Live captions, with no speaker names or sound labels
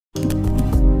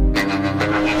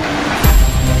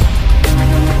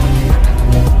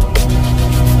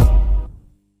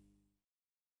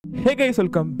Hey guys,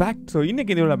 welcome back. So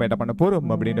இன்னைக்கு இந்த வீடியோல நம்ம என்ன பண்ண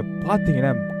போறோம் அப்படினு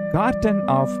பாத்தீங்கன்னா Garten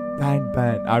of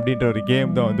Banban அப்படின்ற ஒரு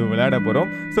கேம் தான் வந்து விளையாட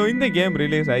போறோம். ஸோ இந்த கேம்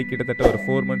ரிலீஸ் ஆகி கிட்டத்தட்ட ஒரு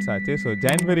 4 months ஆச்சு. ஸோ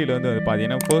ஜனவரியில் வந்து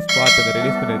பார்த்தீங்கன்னா ஃபர்ஸ்ட் பார்ட் வந்து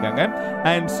ரிலீஸ் பண்ணியிருக்காங்க.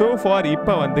 அண்ட் ஸோ ஃபார்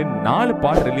இப்போ வந்து 4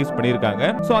 பார்ட் ரிலீஸ்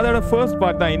பண்ணியிருக்காங்க. ஸோ அதோட ஃபர்ஸ்ட்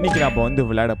பார்ட் தான் இன்னைக்கு நம்ம வந்து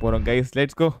விளையாட போறோம் guys.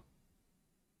 Let's go.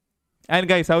 And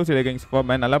guys house இருக்கு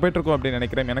மேன் நல்லா போயிட்டு இருக்கோம் அப்படின்னு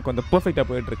நினைக்கிறேன். எனக்கு வந்து பர்ஃபெக்டாக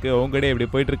போயிட்டு இருக்கு. உங்கள்கிட்ட எப்படி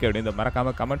போயிட்டு இருக்கு அப்படின்னு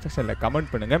மறக்காம கமெண்ட் செக்ஷனில்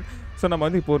கமெண்ட் பண்ணுங்க. ஸோ நம்ம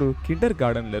வந்து இப்போ ஒரு கிண்டர்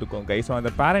கார்டனில் இருக்கோம் கைஸ். ஸோ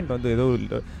அந்த பேரண்ட் வந்து ஏதோ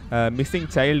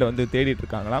மிஸ்ஸிங் சைல்டு வந்து தேடிட்டு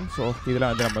இருக்காங்களாம். ஸோ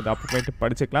இதெல்லாம் வந்து நம்ம வந்து அப்புறமேட்டு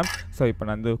படிச்சுக்கலாம். ஸோ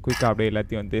இப்போ நான் வந்து குயிக்காக அப்படியே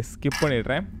எல்லாத்தையும் வந்து ஸ்கிப்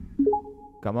பண்ணிடுறேன்.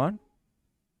 கமான்.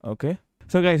 ஓகே.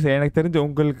 ஸோ கைஸ் எனக்கு தெரிஞ்ச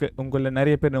உங்களில்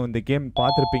நிறைய பேர் இந்த கேம்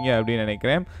பார்த்துருப்பீங்க அப்படின்னு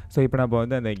நினைக்கிறேன். ஸோ இப்போ நம்ம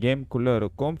வந்து அந்த கேம்குள்ளே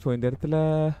இருக்கோம். ஸோ இந்த இடத்துல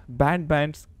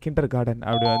பேண்ட்ஸ் கிண்டர் கார்டன்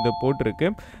அப்படி வந்து போட்டிருக்கு.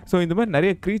 ஸோ இந்த மாதிரி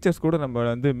நிறைய க்ரீச்சர்ஸ் கூட நம்ம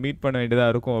வந்து மீட் பண்ண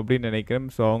வேண்டியதாக இருக்கும் அப்படின்னு நினைக்கிறேன்.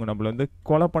 ஸோ அவங்க நம்மளை வந்து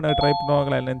கொலை பண்ண ட்ரை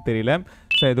பண்ணுவாங்களா இல்லைன்னு தெரியல.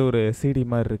 ஸோ ஏதோ ஒரு சிடி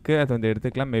மாதிரி இருக்குது, அதை வந்து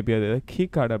எடுத்துக்கலாம். மேபி அது கீ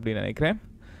கார்டு அப்படின்னு நினைக்கிறேன்.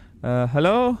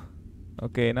 ஹலோ.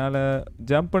 ஓகே, என்னால்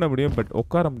ஜம்ப் பண்ண முடியும், பட்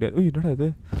உட்கார முடியாது. என்னடா இது,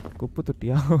 குப்பை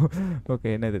தொட்டியா? ஓகே,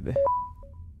 என்னது இது?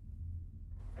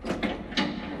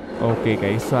 ஓகே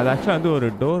கைஸ், ஸோ அது ஆக்சுவலாக வந்து ஒரு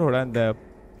டோரோட அந்த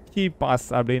கீ பாஸ்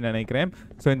அப்படின்னு நினைக்கிறேன்.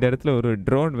 ஸோ இந்த இடத்துல ஒரு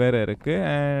ட்ரோன் வேறு இருக்குது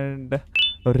அண்ட்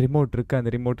ஒரு ரிமோட் இருக்குது.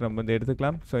 அந்த ரிமோட் நம்ம வந்து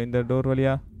எடுத்துக்கலாம். ஸோ இந்த டோர்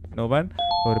வழியாக நோவன்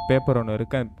ஒரு பேப்பர் ஒன்று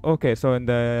இருக்குது. ஓகே, ஸோ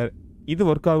இந்த இது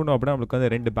ஒர்க் ஆகணும் அப்படின்னா நம்மளுக்கு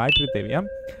வந்து 2 பேட்டரி தேவையா?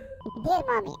 Dear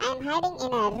mommy, I am hiding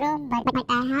in a room but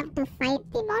I have to fight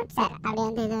the monster. அப்படி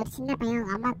வந்து இது ஒரு சின்ன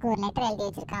பையன் அம்மாக்கு ஒரு லெட்டர் எழுதி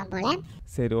வச்சிருக்கான் போல.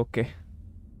 சரி, ஓகே.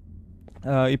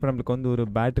 இப்போ நம்மளுக்கு வந்து ஒரு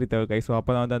பேட்ரி தேவை கை. ஸோ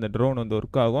அப்போ தான் வந்து அந்த ட்ரோன் வந்து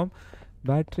ஒர்க் ஆகும்.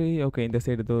 பேட்ரி ஓகே, இந்த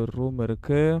சைடு இது ஒரு ரூம்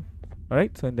இருக்குது.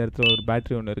 ரைட். ஸோ இந்த இடத்துல ஒரு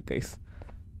பேட்ரி ஒன்று இருக்குது கைஸ்.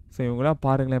 ஸோ இவங்களாம்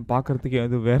பாருங்களேன், பார்க்குறதுக்கே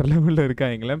வந்து வேறு லெவலில்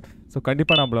இருக்காங்களே. ஸோ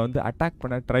கண்டிப்பாக நம்மளை வந்து அட்டாக்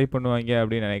பண்ண ட்ரை பண்ணுவாங்க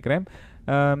அப்படின்னு நினைக்கிறேன்.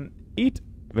 Eat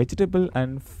vegetable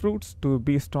and fruits to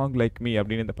be strong like me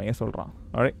அப்படின்னு இந்த பையன் சொல்கிறான்.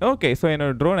 ஓகே, ஸோ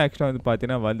என்னோடய ட்ரோன் ஆக்சுவலாக வந்து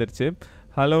பார்த்தீங்கன்னா வந்துருச்சு.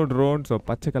 Hello drone. ஸோ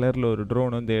பச்சை கலரில் ஒரு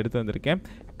ட்ரோன் வந்து எடுத்து வந்திருக்கேன்.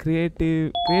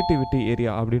 கிரியேட்டிவிட்டி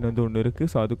ஏரியா அப்படின்னு வந்து ஒன்று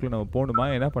இருக்குது. ஸோ அதுக்குள்ளே நம்ம போகணுமா,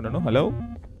 என்ன பண்ணணும்? ஹலோ.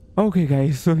 ஓகே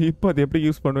கைஸ், ஸோ இப்போ அது எப்படி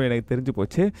யூஸ் பண்ணுவோம் எனக்கு தெரிஞ்சு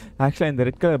போச்சு. ஆக்சுவலாக இந்த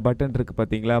ரெட் கலர் பட்டன் இருக்குது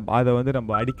பார்த்தீங்களா, அதை வந்து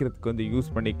நம்ம அடிக்கிறதுக்கு வந்து யூஸ்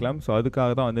பண்ணிக்கலாம். ஸோ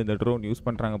அதுக்காக தான் வந்து இந்த ட்ரோன் யூஸ்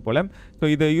பண்ணுறாங்க போல். ஸோ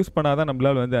இதை யூஸ் பண்ணால் தான்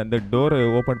நம்மளால் வந்து அந்த டோரை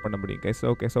ஓப்பன் பண்ண முடியும் கைஸ்.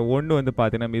 ஓகே, ஸோ ஒன்று வந்து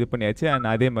பார்த்தீங்கன்னா இது பண்ணியாச்சு. அண்ட்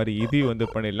அதே மாதிரி இதையும் வந்து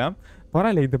பண்ணிடலாம்.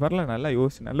 பரவாயில்ல, இது மாதிரிலாம் நல்லா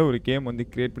யோசிச்சு நல்ல ஒரு கேம் வந்து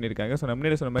கிரியேட் பண்ணியிருக்காங்க. ஸோ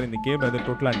நம்ம சொன்ன மாதிரி இந்த கேம் வந்து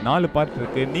டோட்டலாக 4 பார்ட்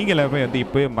இருக்குது. நீங்கள் எல்லாமே வந்து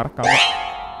இப்போயே மறக்காமல்.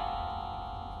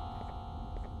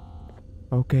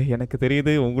 ஓகே, எனக்கு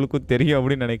தெரியுது, உங்களுக்கும் தெரியும்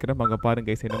அப்படின்னு நினைக்கிறேன். அங்கே பாருங்க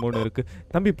கைஸ், என்னமோ ஒன்று இருக்குது.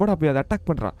 தம்பி போட போய் அதை அட்டாக்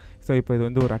பண்ணுறான். ஸோ இப்போ இது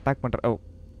வந்து ஒரு அட்டாக்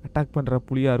பண்ணுற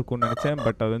புலியாக இருக்கும்னு நினச்சேன்.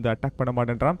 பட் அது வந்து அட்டாக் பண்ண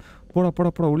மாட்டேன்றான்.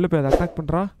 போட உள்ளே போய் அதை அட்டாக்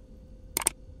பண்ணுறான்.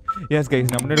 எஸ்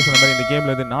கைஸ், நம்ம முன்னாடி சொன்ன மாதிரி இந்த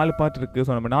கேமில் வந்து 4 பார்ட் இருக்குது.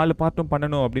 ஸோ நம்ம 4 பார்ட்டும்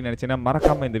பண்ணணும் அப்படின்னு நினச்சேன்னா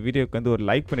மறக்காமல் இந்த வீடியோக்கு வந்து ஒரு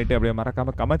லைக் பண்ணிவிட்டு அப்படியே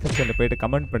மறக்காமல் கமெண்ட் செக்ஷனில் போய்ட்டு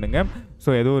கமெண்ட் பண்ணுங்கள்.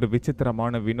 ஸோ ஏதோ ஒரு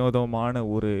விசித்திரமான வினோதமான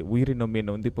ஒரு உயிரினம்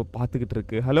என்னை வந்து இப்போ பார்த்துக்கிட்டு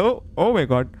இருக்கு. Hello. Oh my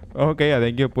God. Okay, அது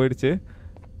எங்கேயோ போயிடுச்சு.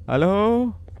 ஹலோ.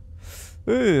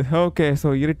 ஓகே, ஸோ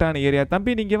இருட்டான ஏரியா.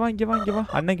 தம்பி நீங்கள் வா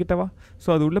அண்ணன் கிட்ட வா. ஸோ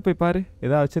அது உள்ளே போய் பாரு,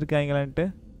 எதாவது வச்சுருக்காங்களான்ட்டு.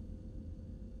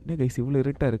 என்ன கைஸ் இவ்வளோ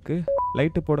இருட்டாக இருக்குது,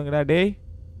 லைட்டு போடுங்கடா டேய்.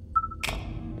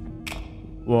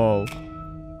 வாவ்.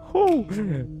 ஓ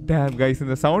டேம் கைஸ்,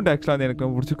 இந்த சவுண்ட் ஆக்சுவலாக வந்து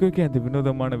எனக்கு பிடிச்சிருக்கு. அந்த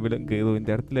வினோதமான விலங்கு ஏதோ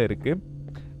இந்த இடத்துல இருக்குது.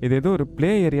 இது ஏதோ ஒரு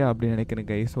ப்ளே ஏரியா அப்படின்னு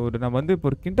நினைக்கிறேன் கைஸ். ஸோ நம்ம வந்து இப்போ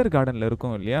ஒரு கிண்டர் கார்டனில்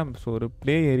இருக்கோம் இல்லையா. ஸோ ஒரு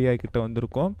ப்ளே ஏரியா கிட்ட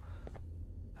வந்திருக்கோம்.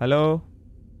 Hello.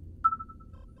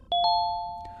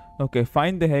 Okay,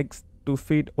 find the hex to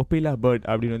feet ஒபிலா bird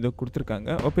அப்படின்னு வந்து கொடுத்துருக்காங்க.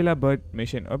 ஒபிலா bird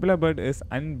mission. ஒபிலா bird is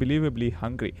unbelievably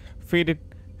hungry. Feet it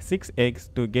 6 eggs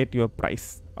to get your price.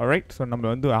 Alright. So நம்ம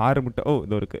வந்து 6 முட்டை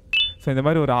இதோ இருக்குது. ஸோ இந்த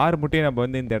மாதிரி ஒரு 6 முட்டையை நம்ம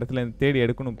வந்து இந்த இடத்துல தேடி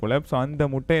எடுக்கணும் போல். ஸோ அந்த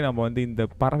முட்டையை நம்ம வந்து இந்த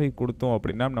பறவை கொடுத்தோம்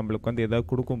அப்படின்னா நம்மளுக்கு வந்து எதாவது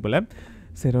கொடுக்கும் போல்.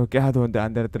 சரி, ஓகே, அது வந்து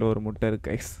அந்த இடத்துல ஒரு முட்டை இருக்குது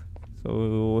கைஸ். ஸோ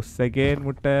செகண்ட்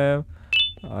முட்டை.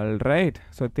 ஆல்ரைட்.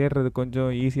 ஸோ தேடுறது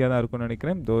கொஞ்சம் ஈஸியாக தான் இருக்கும்னு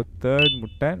நினைக்கிறேன். தோ 3rd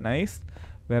முட்டை. நைஸ்.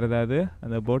 வேறு ஏதாவது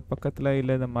அந்த போட் பக்கத்தில்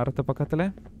இல்லை இந்த மரத்து பக்கத்தில்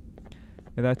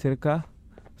ஏதாச்சும் இருக்கா?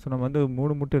 ஸோ நம்ம வந்து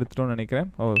 3 முட்டை எடுத்துட்டோம்னு நினைக்கிறேன்.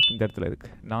 இந்த இடத்துல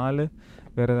இருக்குது 4.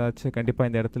 வேறு ஏதாச்சும் கண்டிப்பாக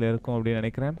இந்த இடத்துல இருக்கும் அப்படின்னு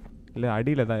நினைக்கிறேன். இல்லை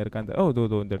அடியில் தான் இருக்கா அந்த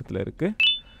இதோ இந்த இடத்துல இருக்குது.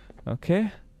 ஓகே,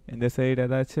 இந்த சைடு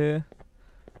ஏதாச்சும்.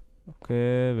 ஓகே,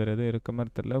 வேறு எதுவும் இருக்க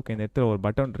மாதிரி தெரில. ஓகே, இந்த இடத்துல ஒரு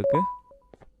பட்டன் இருக்குது.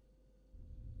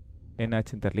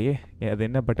 என்னாச்சுன்னு தெரியலையே, அது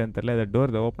என்ன பட்டன் தெரில. அது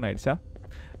டோர் ஓப்பன் ஆகிடுச்சா?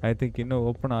 ஐ திங்க் இன்னும்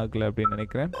ஓப்பன் ஆகலை அப்படின்னு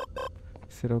நினைக்கிறேன்.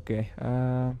 சரி, ஓகே.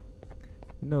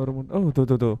 இன்னும் ஒரு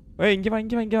தோ இங்கே வா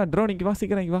ட்ரோன், இங்கே வா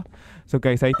சீக்கிரம் இங்கே வா. ஸோ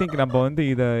கைஸ், ஐ திங்க் நம்ம வந்து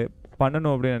இதை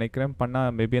பண்ணணும் அப்படின்னு நினைக்கிறேன்.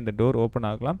 பண்ணால் மேபி அந்த டோர் ஓப்பன்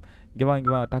ஆகலாம். இங்கே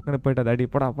வா டக்குன்னு போய்ட்டு அதை அடி.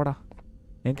 போடா.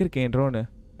 எங்கே இருக்கேன் ட்ரோனு?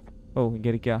 இங்கே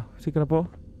இருக்கியா? சீக்கிரம் போ.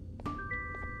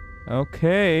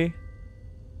 ஓகே,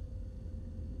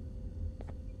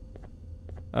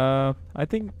 ஐ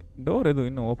திங்க் டோர் எதுவும்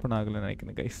இன்னும் ஓப்பன் ஆகலைன்னு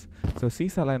நினைக்கிறேன் கைஸ். ஸோ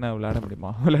சீசாலாம் என்ன விளையாட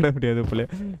முடியுமா? விளையாட முடியாது போல.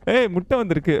 முட்டை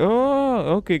வந்திருக்கு. ஓ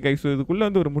ஓகே கைஸ். ஸோ இதுக்குள்ளே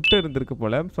வந்து ஒரு முட்டை இருந்திருக்கு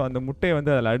போல். ஸோ அந்த முட்டையை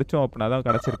வந்து அதில் அடித்தோம் அப்படின்னா தான்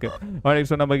கிடச்சிருக்கு.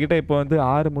 ஸோ நம்மக்கிட்ட இப்போ வந்து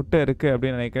 6 முட்டை இருக்குது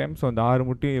அப்படின்னு நினைக்கிறேன். ஸோ அந்த 6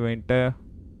 முட்டையும் இவன்ட்ட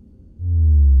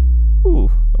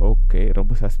ஓகே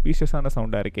ரொம்ப சஸ்பீஷியஸான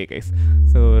சவுண்டாக இருக்கே கைஸ்.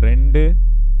 So 2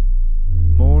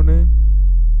 3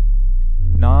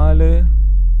 4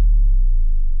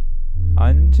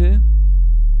 5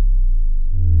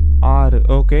 6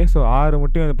 okay. ஸோ 6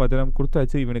 முட்டையும் வந்து பார்த்தீங்கன்னா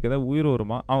கொடுத்தாச்சு. இவனுக்கு ஏதாவது உயிர்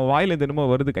வருமா? அவன் வாயில் தினமோ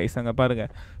வருது கைஸ் அங்கே பாருங்க.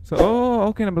 ஸோ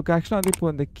ஓகே நம்மளுக்கு ஆக்சுவலாக வந்து இப்போ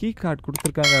அந்த கீ கார்டு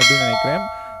கொடுத்துருக்காங்க அப்படின்னு நினைக்கிறேன்.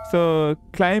 So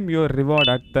claim your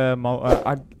reward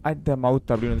at the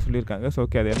மவுத் அப்படின்னு வந்து சொல்லியிருக்காங்க. ஸோ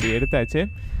ஓகே அதை எப்படி எடுத்தாச்சு.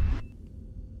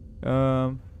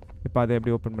 இப்போ அதை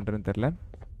எப்படி ஓப்பன் பண்ணுறதுன்னு தெரில.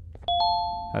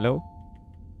 Hello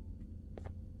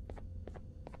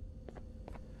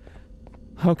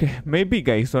okay maybe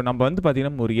guys. So நம்ம வந்து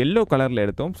பார்த்தீங்கன்னா ஒரு எல்லோ கலரில்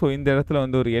எடுத்தோம். ஸோ இந்த இடத்துல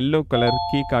வந்து ஒரு எல்லோ கலர்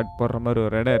கீ கார்டு போடுற மாதிரி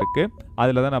ஒரு இடம் இருக்குது.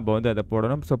 அதில் தான் நம்ம வந்து அதை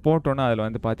போடணும். ஸோ போட்டோன்னா அதில்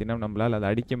வந்து பார்த்தீங்கன்னா நம்மளால் அதை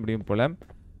அடிக்க முடியும் போல்.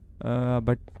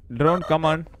 But drone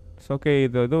come on. So okay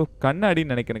இது ஏதோ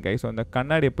கண்ணாடின்னு நினைக்கிறேன் கைஸ். ஸோ அந்த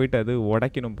கண்ணாடியை போயிட்டு அது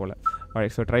உடைக்கணும் போல்.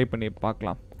 ஸோ ட்ரை பண்ணி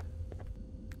பார்க்கலாம்.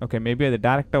 ஓகே மேபி அது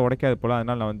டேரெக்டாக உடைக்காது போல்.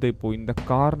 அதனால் நான் வந்து இப்போது இந்த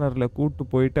கார்னரில் கூட்டு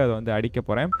போயிட்டு அதை வந்து அடிக்க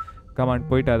போகிறேன். கமான்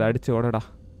போயிட்டு அதை அடித்து உடடா.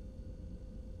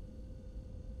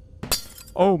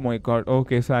 Oh my God.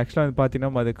 Okay so ஆக்சுவலாக வந்து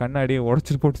பார்த்தீங்கன்னா அது கண்ணாடியை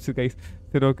உடச்சிட்டு போட்டுச்சு கைஸ்.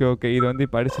 சரி ஓகே இது வந்து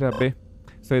இப்போ அடிச்சிட அப்படியே.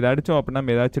 ஸோ இதை அடித்தோம் அப்படின்னா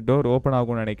ஏதாச்சும் டோர் ஓப்பன்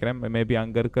ஆகும்னு நினைக்கிறேன். மேபி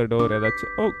அங்கே இருக்கிற டோர்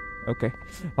ஏதாச்சும். Okay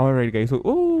alright guys.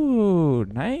 ஓ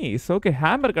நைஸ். ஓகே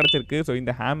ஹேமர் கிடச்சிருக்கு. ஸோ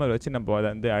இந்த ஹேமர் வச்சு நம்ம அதை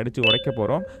வந்து அடித்து உடைக்க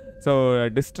போகிறோம். ஸோ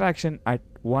டிஸ்ட்ராக்ஷன் at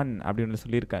 1 அப்படின்னு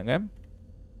சொல்லியிருக்காங்க.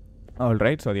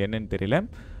 ஆல்ரைட். ஸோ அது என்னன்னு தெரியல.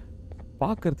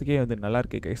 பார்க்குறதுக்கே வந்து நல்லா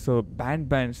இருக்கு guys. So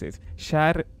pan chase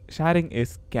sharing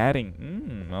is carrying.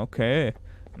 Okay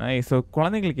nice. So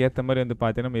குழந்தைங்களுக்கு ஏற்ற மாதிரி வந்து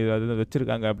பார்த்தீங்கன்னா இது அது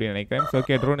வச்சுருக்காங்க அப்படின்னு நினைக்கிறேன். ஸோ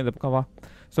ஓகே ட்ரோன் இந்த பக்கம் வா.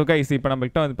 ஸோ கைஸ் இப்போ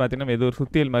நம்மகிட்ட வந்து பார்த்தீங்கன்னா ஏதோ ஒரு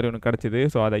சுத்தியல் மாதிரி ஒன்று கிடச்சிது.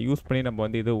 ஸோ அதை யூஸ் பண்ணி நம்ம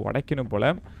வந்து இது உடைக்கணும் போல்.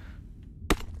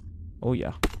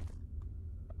 ஓயா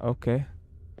ஓகே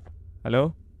ஹலோ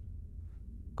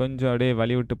கொஞ்சம் அப்படியே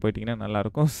வழி விட்டு போயிட்டிங்கன்னா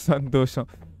நல்லாயிருக்கும். சந்தோஷம்.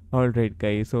 Alright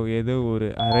guys. ஸோ ஏதோ ஒரு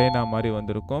அரேனா மாதிரி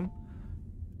வந்திருக்கும்.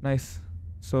 Nice.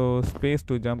 So space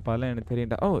to jump அதெல்லாம் எனக்கு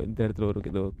தெரியண்டா. இந்த இடத்துல ஒரு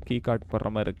இது கீ கார்டு போடுற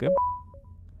மாதிரி இருக்குது.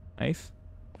 நைஸ்.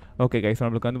 ஓகே கைஸ்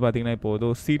நம்மளுக்கு வந்து பார்த்தீங்கன்னா இப்போ ஏதோ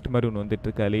சீட் மாதிரி ஒன்று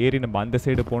வந்துட்டுருக்கு. அதில் ஏறி நம்ம அந்த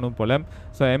சைடு போகணும் போல்.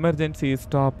 ஸோ எமர்ஜென்சி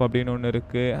ஸ்டாப் அப்படின்னு ஒன்று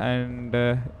இருக்குது. அண்ட்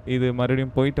இது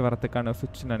மறுபடியும் போயிட்டு வரதுக்கான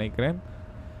சுவிட்ச் நினைக்கிறேன்.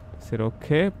 சரி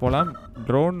ஓகே போகலாம்.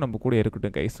 ட்ரோன் நம்ம கூட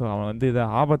இருக்கட்டும் கைஸ். ஸோ அவன் வந்து இதை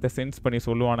ஆபத்தை சென்ஸ் பண்ணி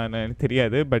சொல்லுவானான்னு எனக்கு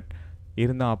தெரியாது. பட்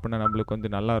இருந்தால் அப்படின்னா நம்மளுக்கு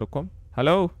வந்து நல்லாயிருக்கும்.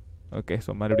 ஹலோ ஓகே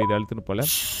ஸோ மறுபடியும் இதை அழுத்துன்னு போல்.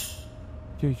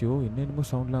 ஐயோ என்னென்னமோ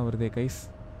சவுண்ட்லாம் வருதே கைஸ்.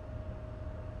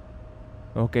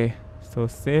 ஓகே ஸோ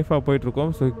சேஃபாக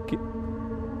போயிட்டுருக்கோம். ஸோ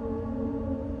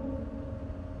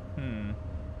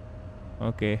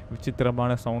ஓகே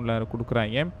விசித்திரமான சவுண்ட்லாம்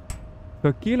கொடுக்குறாங்க. ஸோ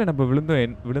கீழே நம்ம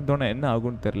விழுந்தோன்னே என்ன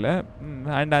ஆகும்னு தெரில.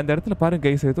 அண்ட் அந்த இடத்துல பாருங்க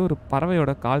கைஸ் ஏதோ ஒரு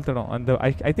பறவையோட கால் தடம். அந்த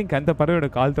ஐ திங்க் அந்த பறவையோட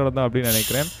கால் தடம் தான் அப்படின்னு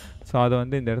நினைக்கிறேன். ஸோ அதை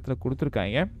வந்து இந்த இடத்துல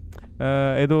கொடுத்துருக்காங்க.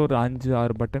 ஏதோ ஒரு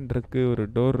 5-6 பட்டன் இருக்குது. ஒரு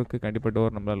டோர் இருக்குது. கண்டிப்பாக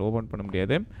டோர் நம்மளால் ஓப்பன் பண்ண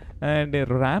முடியாது. அண்ட்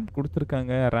ரேம்ப்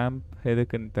கொடுத்துருக்காங்க. ரேம்ப்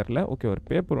எதுக்குன்னு தெரில. ஓகே ஒரு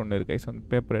பேப்பர் ஒன்று இருக்குது. ஸோ அந்த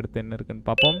பேப்பர் எடுத்து என்ன இருக்குன்னு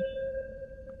பார்ப்போம்.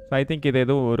 ஸோ ஐ திங்க் இது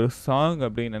ஏதோ ஒரு சாங்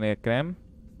அப்படின்னு நினைக்கிறேன்.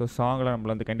 ஸோ சாங்கில்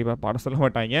நம்மளை வந்து கண்டிப்பாக பாட சொல்ல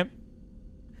மாட்டாங்க.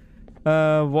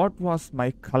 What was my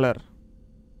colour?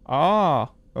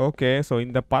 Okay so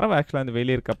இந்த பறவை ஆக்சுவலாக வந்து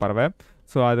வெளியே இருக்க பறவை.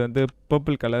 ஸோ அது வந்து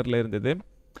பர்பிள் கலரில் இருந்தது.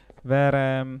 வேறு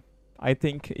ஐ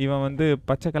திங்க் இவன் வந்து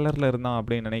பச்சை கலரில் இருந்தான்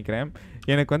அப்படின்னு நினைக்கிறேன்.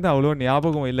 எனக்கு வந்து அவ்வளோ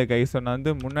ஞாபகம் இல்லை கைஸ். நான்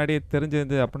வந்து முன்னாடியே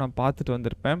தெரிஞ்சிருந்து அப்போ நான் பார்த்துட்டு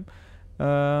வந்திருப்பேன்.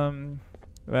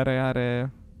 வேறு யார்?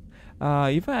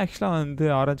 இவன் ஆக்சுவலாக வந்து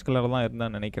ஆரஞ்சு கலர் தான்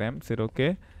இருந்தான்னு நினைக்கிறேன். சரி ஓகே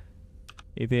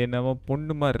இது என்னவோ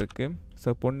பொண்ணு மாதிரி இருக்குது. ஸோ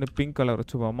பொண்ணு பிங்க் கலர்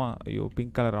வச்சுப்போமா? ஐயோ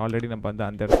பிங்க் கலர் ஆல்ரெடி நம்ம வந்து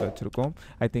அந்த இடத்துல வச்சுருக்கோம்.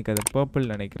 ஐ திங்க் அது பர்பிள்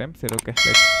நினைக்கிறேன். சரி ஓகே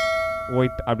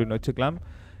ஒயிட் அப்படின்னு வச்சுக்கலாம்.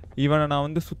 இவனை நான்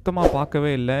வந்து சுத்தமாக பார்க்கவே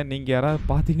இல்லை. நீங்கள் யாராவது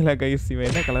பார்த்தீங்களா கைஸ்? இவன்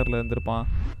என்ன கலரில் இருந்திருப்பான்?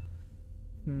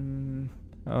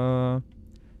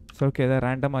 ஸோ ஓகே எதாவது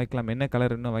ரேண்டமாக வைக்கலாம். என்ன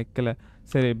கலர் இன்னும் வைக்கல.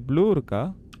 சரி ப்ளூ இருக்கா?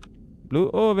 Blue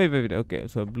wait okay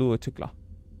so blue வச்சுக்கலாம்.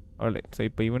 ஆல்ரைட். ஸோ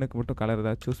இப்போ இவனுக்கு மட்டும் கலர்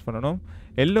ஏதாவது சூஸ் பண்ணணும்.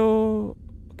 எல்லோ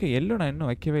ஓகே எல்லோ நான் இன்னும்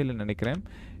வைக்கவே இல்லைன்னு நினைக்கிறேன்.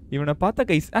 இவனை பார்த்தா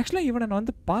கைஸ் ஆக்சுவலாக இவனை நான்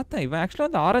வந்து பார்த்தேன். இவன் ஆக்சுவலாக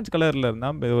வந்து ஆரஞ்சு கலரில்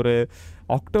இருந்தான். ஒரு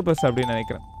ஆக்டோபஸ் அப்படின்னு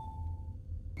நினைக்கிறேன்.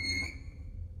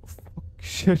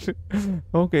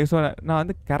 ஓகே ஸோ நான்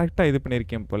வந்து கரெக்டாக இது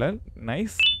பண்ணியிருக்கேன் போல்.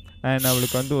 நைஸ். அண்ட்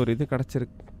அவளுக்கு வந்து ஒரு இது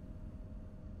கிடச்சிருக்கு.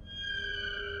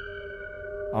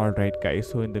 Alright guys.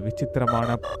 ஸோ இந்த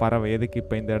விசித்திரமான பறவை எதுக்கு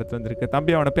இப்போ இந்த இடத்துல வந்துருக்கு?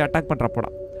 தம்பி அவனை போய் அட்டாக் பண்ணுறா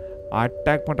போடா.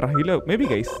 அட்டாக் பண்ணுறான். இல்லை மேபி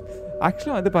கைஸ்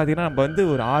ஆக்சுவலாக வந்து பார்த்தீங்கன்னா நம்ம வந்து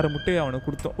ஒரு 6 முட்டையை அவனுக்கு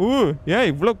கொடுத்தோம். ஏன்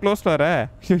இவ்வளோ க்ளோஸ் வர?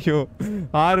 ஐயோ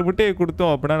 6 முட்டையை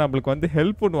கொடுத்தோம் அப்படின்னா நம்மளுக்கு வந்து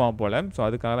ஹெல்ப் பண்ணுவான் போல. ஸோ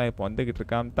அதுக்காக தான் இப்போ வந்துக்கிட்டு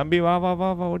இருக்கான். தம்பி வா வா வா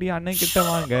வா ஓடி அண்ணன் கிட்ட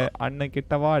வாங்க, அண்ணன்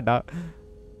கிட்ட வாடா.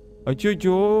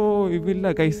 அச்சோ இது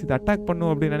இல்லை கைஸ், இது அட்டாக்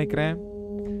பண்ணும் அப்படின்னு நினைக்கிறேன்.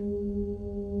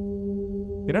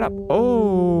 என்னடா?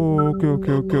 Okay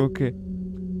okay okay okay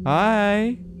hi.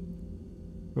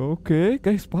 Okay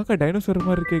guys பார்க்க டைனோசர்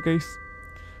மாதிரி இருக்கே கைஸ்.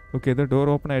 ஓகே ஏதோ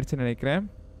டோர் ஓப்பன் ஆயிடுச்சுன்னு நினைக்கிறேன்.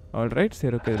 ஆல்ரைட்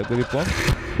சரி ஓகே இதில் குதிப்போம்.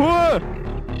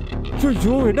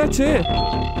 ஐயோ என்னாச்சு?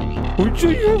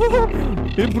 ஐயோ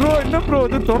ப்ரோ என்ன ப்ரோ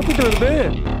வந்து துரத்துட்டு வருது?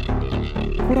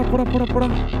 போடா போடா போடா போடா.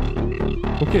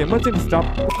 Okay emergency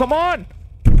stop come on.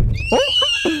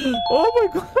 Oh my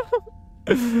God.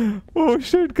 Oh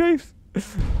shit guys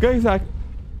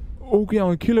okay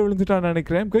அவன் கீழே விழுந்துட்டான்னு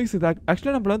நினைக்கிறேன் கைஸ். இது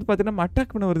ஆக்சுவலாக நம்மள வந்து பார்த்தீங்கன்னா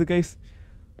அட்டாக் பண்ண வருது கைஸ்.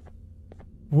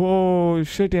 ஓ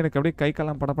ஷிட் எனக்கு அப்படியே கை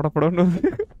காலம் படப்படப்படன்னு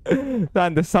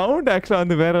அந்த சவுண்ட் ஆக்சுவலாக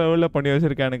வந்து வேறு லெவலில் பண்ணி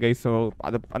வச்சுருக்கானு கைஸ். ஸோ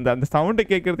அது அந்த சவுண்டை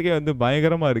கேட்குறதுக்கே வந்து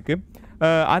பயங்கரமாக இருக்குது.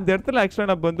 அந்த இடத்துல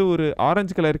ஆக்சுவலாக நம்ம வந்து ஒரு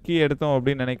ஆரஞ்சு கலர் கீ எடுத்தோம்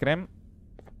அப்படின்னு நினைக்கிறேன்.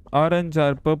 ஆரஞ்சு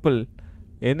ஆர் பர்பிள்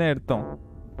என்ன எடுத்தோம்?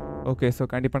 ஓகே ஸோ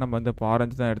கண்டிப்பாக நம்ம வந்து இப்போ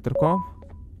ஆரஞ்சு தான் எடுத்திருக்கோம்.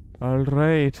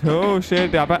 ஆல்ரைட். ஓ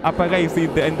ஷேட் அப்போ கைஸ்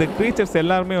இந்த க்ரீச்சர்ஸ்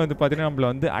எல்லாருமே வந்து பார்த்தீங்கன்னா நம்மளை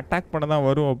வந்து அட்டாக் பண்ண தான்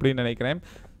வரும் அப்படின்னு நினைக்கிறேன்.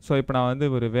 ஸோ இப்போ நான் வந்து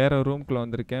ஒரு வேறு ரூம்குள்ளே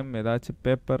வந்திருக்கேன். ஏதாச்சும்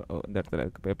பேப்பர் இந்த இடத்துல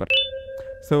இருக்குது பேப்பர்.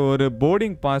 ஸோ ஒரு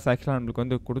போர்டிங் பாஸ் ஆக்சுவலாக நம்மளுக்கு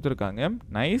வந்து கொடுத்துருக்காங்க.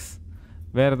 நைஸ்.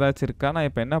 வேறு ஏதாச்சும் இருக்கா? நான்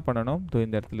இப்போ என்ன பண்ணணும்?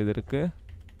 இந்த இடத்துல இது இருக்குது.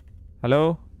 ஹலோ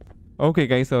ஓகே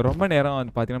கைஸ் ரொம்ப நேரம்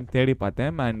வந்து பார்த்தீங்கன்னா தேடி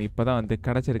பார்த்தேன் அண்ட் இப்போ தான் வந்து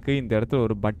கிடச்சிருக்கு. இந்த இடத்துல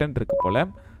ஒரு பட்டன் இருக்குது போல்.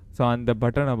 ஸோ அந்த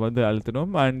பட்டனை வந்து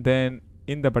அழுத்தணும் அண்ட் தென்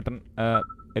இந்த பட்டன்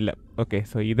இல்லை ஓகே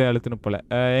ஸோ இதை அழுத்தணும் போல்.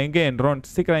 எங்கே என் ட்ரோன்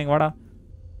சீக்கிரம் இங்கே வாடா.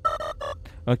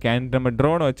 ஓகே அண்ட் நம்ம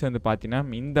ட்ரோனை வச்சு வந்து பார்த்தீங்கன்னா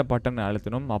இந்த பட்டனை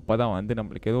அழுத்தணும். அப்போ தான் வந்து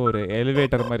நம்மளுக்கு ஏதோ ஒரு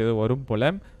எலிவேட்டர் மாதிரி ஏதோ வரும் போல்.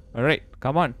 Right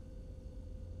come on.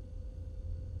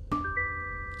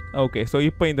 ஓகே ஸோ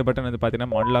இப்போ இந்த பட்டன் வந்து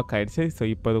பார்த்தீங்கன்னா அன்லாக் ஆகிடுச்சு. ஸோ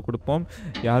இப்போ அதை கொடுப்போம்.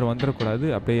 யாரும் வந்துடக்கூடாது,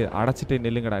 அப்படியே அடைச்சிட்டு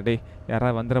நில்லுங்கடா. டே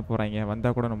யாராவது வந்துட போகிறாங்க,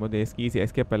 வந்தால் கூட நம்ம வந்து ஈஸி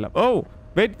எஸ்கேப் பண்ணலாம். ஓ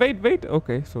wait wait wait.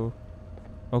 Okay so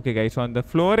okay guys so அந்த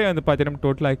ஃப்ளோரே வந்து பார்த்தீங்கன்னா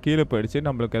டோட்டலாக கீழே போயிடுச்சு.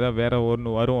 நம்மளுக்கு எதாவது வேறு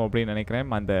ஒன்று வரும் அப்படின்னு நினைக்கிறேன்.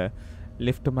 அந்த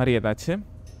லிஃப்ட் மாதிரி ஏதாச்சும்.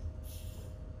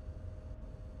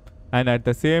 And at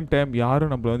the same time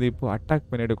யாரும் நம்மளை வந்து இப்போ அட்டாக்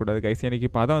பண்ணிடக்கூடாது கைஸ். எனக்கு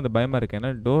இப்போ அதான் வந்து பயமாக இருக்குது. ஏன்னா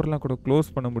டோர்லாம் கூட க்ளோஸ்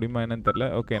பண்ண முடியுமா என்னன்னு தெரில.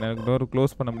 ஓகே எனக்கு டோர்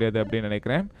க்ளோஸ் பண்ண முடியாது அப்படின்னு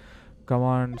நினைக்கிறேன்.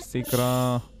 கமான்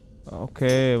சீக்கிரம்.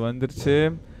 ஓகே வந்துருச்சு.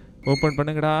 ஓப்பன்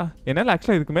பண்ணுங்கடா. என்னால்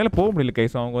ஆக்சுவலாக இதுக்கு மேலே போக முடியல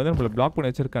கைஸ். அவங்க வந்து நம்மளை பிளாக்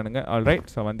பண்ணி வச்சுருக்கானுங்க. ஆல்ரைட்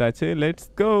ஸோ வந்தாச்சு.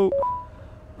 Let's go.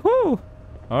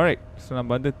 ஆல்ரைட் ஸோ நம்ம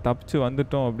வந்து தப்பிச்சு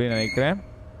வந்துட்டோம் அப்படின்னு நினைக்கிறேன்.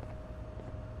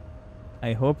 I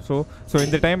hope so. ஸோ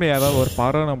இந்த டைமில் யாராவது ஒரு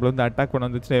பறவை நம்மள வந்து அட்டாக் பண்ண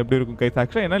வந்துச்சுன்னா எப்படி இருக்கும் கைஸ்?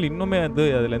 ஆக்சுவலாக என்னால் இன்னுமே வந்து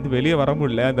அதுலேருந்து வெளியே வர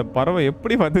முடியல. அந்த பறவை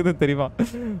எப்படி வந்ததுன்னு தெரியுமா?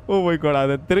 Oh my God.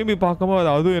 அதை திரும்பி பார்க்கும்போது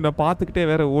அதுவும் என்னை பார்த்துக்கிட்டே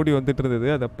வேற ஓடி வந்துட்டு இருந்தது.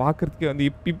 அதை பார்க்குறதுக்கே வந்து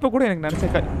இப்போ கூட எனக்கு நினச்ச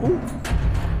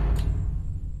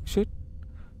shit.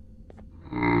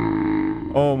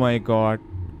 Oh my God.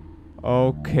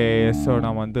 Okay so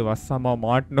நான் வந்து வசமாக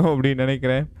மாட்டணும் அப்படின்னு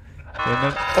நினைக்கிறேன். என்ன?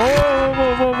 ஓ ஓ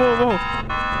ஓ ஓ ஓ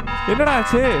என்னடா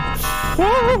ஆச்சு?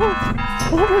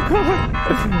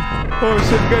 ஓ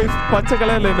ஷிட் கைஸ் பச்சை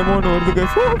கலர்ல என்னமோ ஒன்று வருது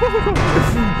கைஸ்.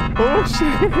 ஓ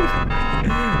ஷிட்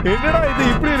என்னடா இது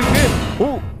இப்படி இருக்கு? ஓ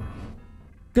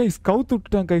கைஸ் கவுத்து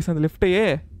விட்டுட்டான் கைஸ் அந்த லிஃப்ட்டையே.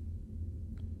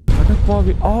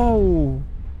 அடப்பாவி. ஆ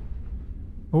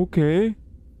ஓகே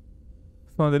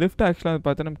ஸோ அந்த லிஃப்ட் ஆக்சுவலாக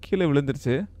பார்த்தோன்னா கீழே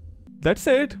விழுந்துருச்சு.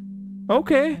 That's it.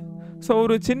 ஓகே ஸோ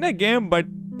ஒரு சின்ன கேம் பட்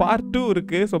பார்ட் 2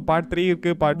 இருக்குது. ஸோ பார்ட் 3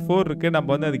 இருக்குது, பார்ட் 4 இருக்குது. நம்ம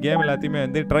வந்து அந்த கேம் எல்லாத்தையுமே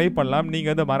வந்து ட்ரை பண்ணலாம்.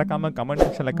 நீங்கள் வந்து மறக்காமல் கமெண்ட்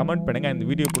செக்ஷனில் கமெண்ட் பண்ணுங்கள். இந்த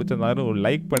வீடியோ பிடிச்சிருந்தாலும் ஒரு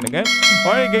லைக் பண்ணுங்கள்.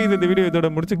 ஓகே கைஸ் இந்த வீடியோ இதோட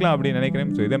முடிச்சுக்கலாம் அப்படின்னு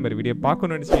நினைக்கிறேன். ஸோ இதே மாதிரி வீடியோ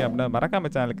பார்க்கணும்னு நினச்சிங்க அப்படின்னா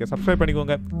மறக்காம சேனலுக்கு சப்ஸ்கிரைப்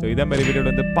பண்ணிக்கோங்க. ஸோ இதே மாதிரி வீடியோ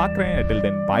வந்து பார்க்குறேன். Till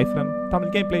then bye from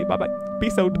Tamil Gameplay. Bye bye.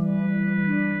 Peace out.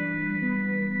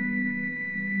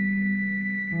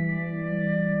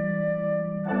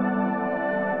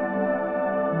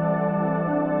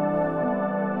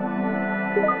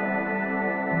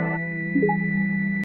 you